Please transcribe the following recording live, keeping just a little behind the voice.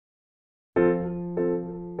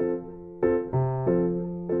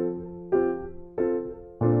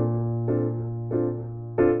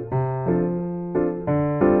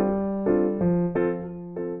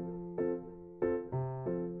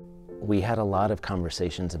lot of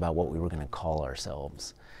conversations about what we were going to call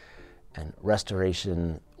ourselves. And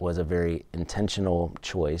Restoration was a very intentional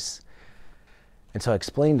choice. And so I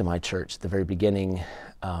explained to my church at the very beginning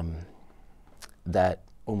that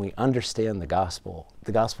when we understand the gospel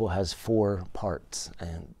has 4 parts.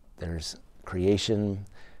 And there's creation,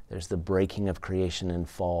 there's the breaking of creation and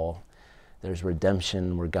fall, there's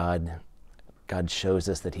redemption, where God shows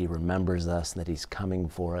us that he remembers us, that he's coming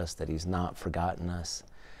for us, that he's not forgotten us.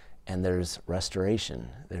 And there's restoration.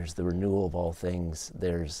 There's the renewal of all things.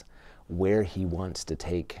 There's where he wants to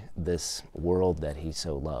take this world that he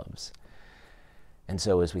so loves. And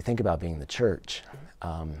so as we think about being the church,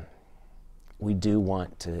 we do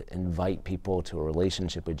want to invite people to a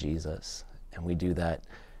relationship with Jesus. And we do that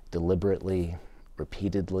deliberately,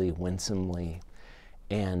 repeatedly, winsomely.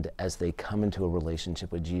 And as they come into a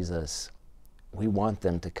relationship with Jesus, we want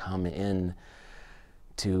them to come in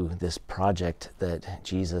to this project that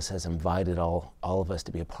Jesus has invited all of us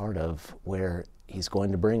to be a part of, where he's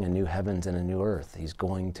going to bring a new heavens and a new earth. He's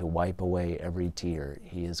going to wipe away every tear.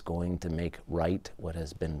 He is going to make right what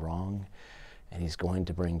has been wrong. And he's going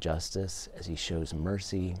to bring justice as he shows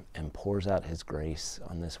mercy and pours out his grace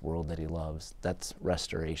on this world that he loves. That's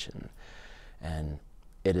restoration. And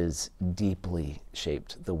it has deeply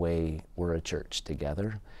shaped the way we're a church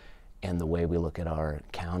together, and the way we look at our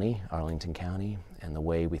county, Arlington County, and the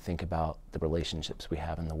way we think about the relationships we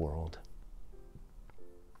have in the world.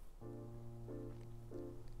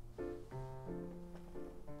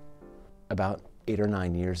 About 8 or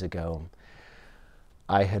 9 years ago,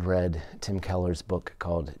 I had read Tim Keller's book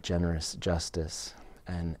called Generous Justice,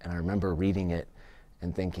 and I remember reading it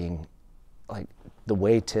and thinking, like, the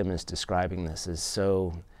way Tim is describing this is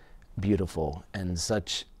so beautiful and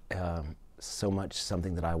so much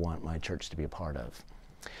something that I want my church to be a part of.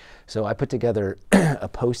 So I put together a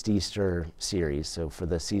post-Easter series, so for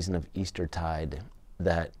the season of Eastertide,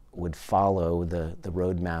 that would follow the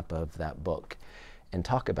roadmap of that book and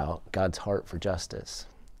talk about God's heart for justice.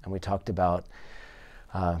 And we talked about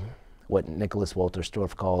what Nicholas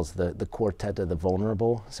Wolterstorff calls the quartet of the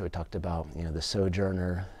vulnerable. So we talked about, the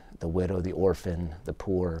sojourner, the widow, the orphan, the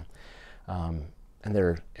poor.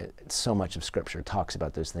 And so much of Scripture talks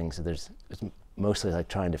about those things. So it's mostly like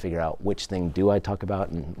trying to figure out which thing do I talk about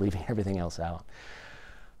and leaving everything else out.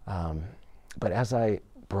 But as I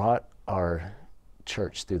brought our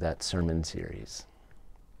church through that sermon series,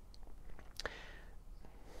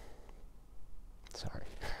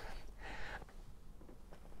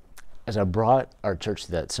 as I brought our church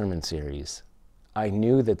through that sermon series, I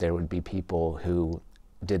knew that there would be people who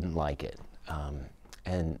didn't like it.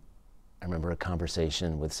 And I remember a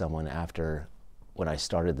conversation with someone after when I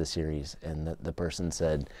started the series, and the person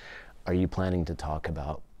said, "Are you planning to talk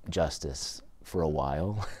about justice for a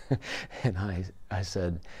while?" And I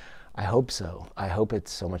said, "I hope so. I hope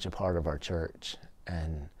it's so much a part of our church."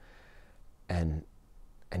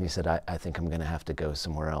 And he said, I think I'm going to have to go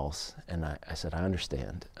somewhere else. And I said, I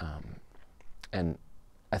understand. And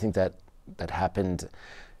I think that happened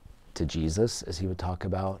to Jesus as he would talk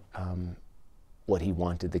about what he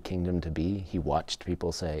wanted the kingdom to be. He watched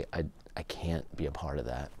people say, I can't be a part of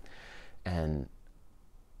that. And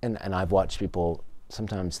I've watched people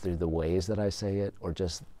sometimes through the ways that I say it, or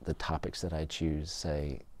just the topics that I choose,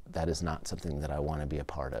 say, that is not something that I want to be a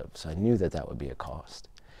part of. So I knew that would be a cost.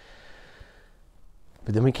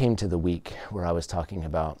 But then we came to the week where I was talking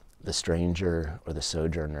about the stranger or the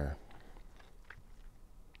sojourner.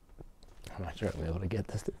 I'm not sure I'll be able to get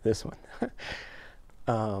this one.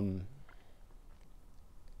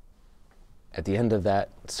 At the end of that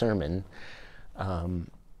sermon,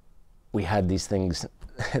 we had these things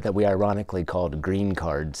that we ironically called green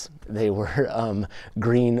cards. They were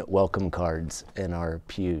green welcome cards in our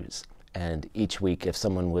pews. And each week, if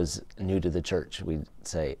someone was new to the church, we'd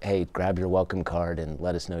say, hey, grab your welcome card and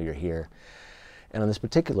let us know you're here. And on this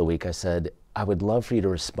particular week, I said, I would love for you to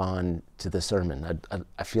respond to the sermon.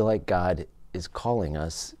 I feel like God is calling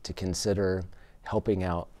us to consider helping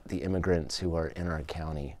out the immigrants who are in our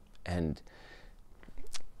county. And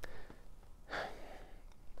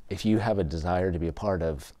if you have a desire to be a part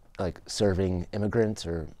of serving immigrants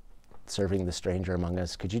or serving the stranger among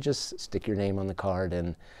us, could you just stick your name on the card,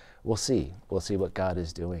 and we'll see what God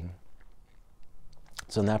is doing.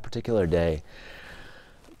 So on that particular day,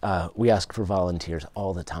 we ask for volunteers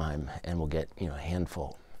all the time, and we'll get a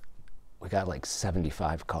handful. We got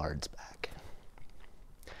 75 cards back.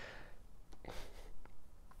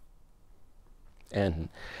 And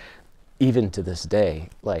even to this day,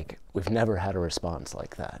 we've never had a response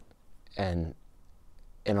like that. And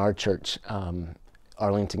in our church,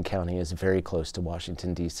 Arlington County is very close to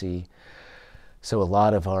Washington, D.C., so a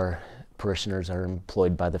lot of our parishioners are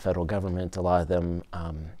employed by the federal government. A lot of them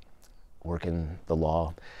work in the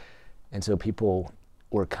law. And so people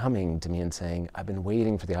were coming to me and saying, I've been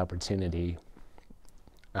waiting for the opportunity.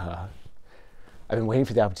 I've been waiting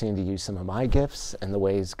for the opportunity to use some of my gifts and the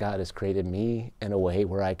ways God has created me in a way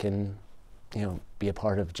where I can, be a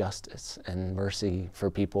part of justice and mercy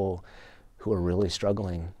for people who are really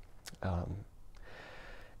struggling.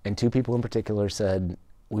 And two people in particular said,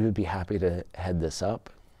 we would be happy to head this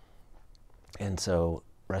up. And so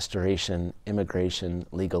Restoration Immigration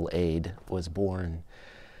Legal Aid was born.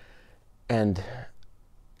 And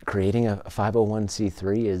creating a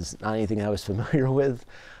 501c3 is not anything I was familiar with.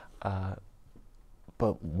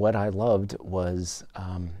 But what I loved was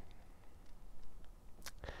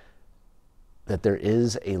that there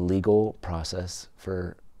is a legal process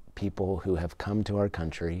for people who have come to our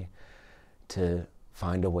country to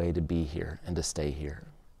find a way to be here and to stay here.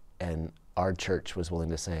 And our church was willing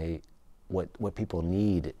to say, what people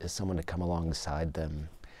need is someone to come alongside them,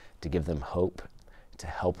 to give them hope, to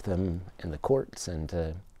help them in the courts and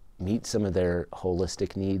to meet some of their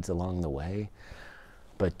holistic needs along the way,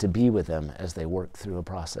 but to be with them as they work through a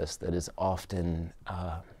process that is often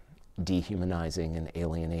dehumanizing and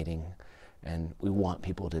alienating. And we want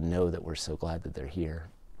people to know that we're so glad that they're here.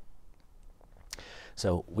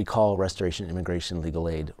 So we call Restoration Immigration Legal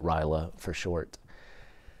Aid RILA for short.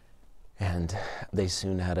 And they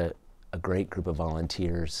soon had a great group of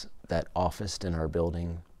volunteers that officed in our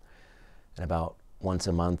building. And about once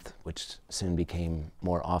a month, which soon became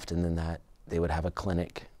more often than that, they would have a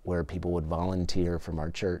clinic where people would volunteer from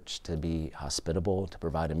our church to be hospitable, to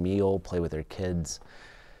provide a meal, play with their kids,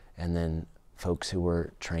 and then folks who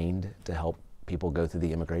were trained to help people go through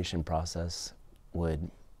the immigration process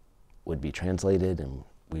would be translated, and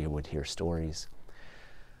we would hear stories.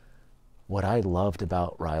 What I loved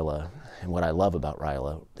about RILA, and what I love about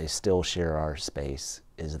RILA, they still share our space,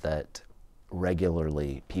 is that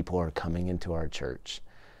regularly people are coming into our church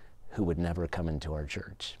who would never come into our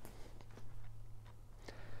church.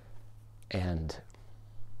 And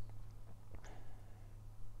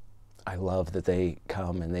I love that they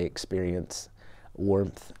come and they experience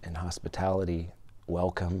warmth and hospitality,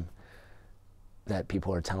 welcome, that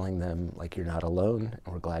people are telling them, like, you're not alone,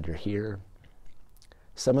 and we're glad you're here.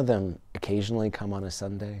 Some of them occasionally come on a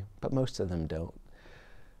Sunday, but most of them don't.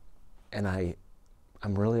 And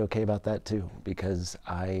I'm really okay about that too, because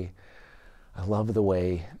I love the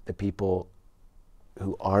way the people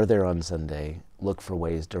who are there on Sunday look for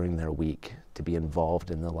ways during their week to be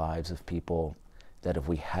involved in the lives of people that if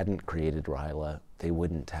we hadn't created RILA, they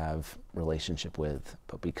wouldn't have relationship with.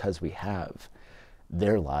 But because we have,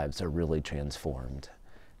 their lives are really transformed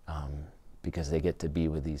because they get to be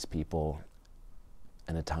with these people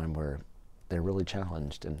in a time where they're really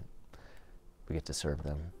challenged, and we get to serve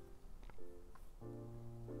them.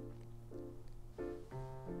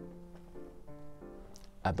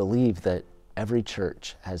 I believe that every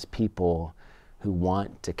church has people who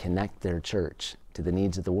want to connect their church to the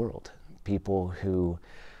needs of the world, people who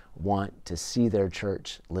want to see their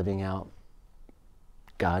church living out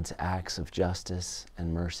God's acts of justice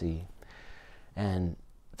and mercy. And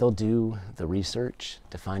they'll do the research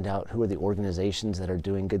to find out who are the organizations that are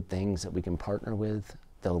doing good things that we can partner with.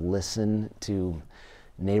 They'll listen to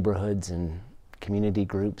neighborhoods and community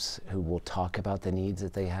groups who will talk about the needs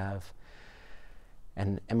that they have.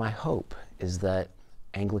 And my hope is that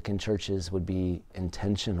Anglican churches would be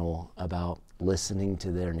intentional about listening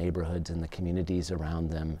to their neighborhoods and the communities around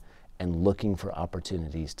them and looking for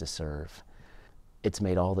opportunities to serve. It's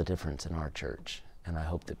made all the difference in our church, and I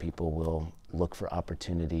hope that people will look for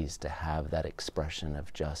opportunities to have that expression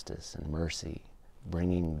of justice and mercy,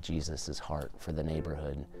 bringing Jesus' heart for the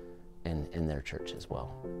neighborhood and in their church as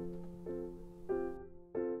well.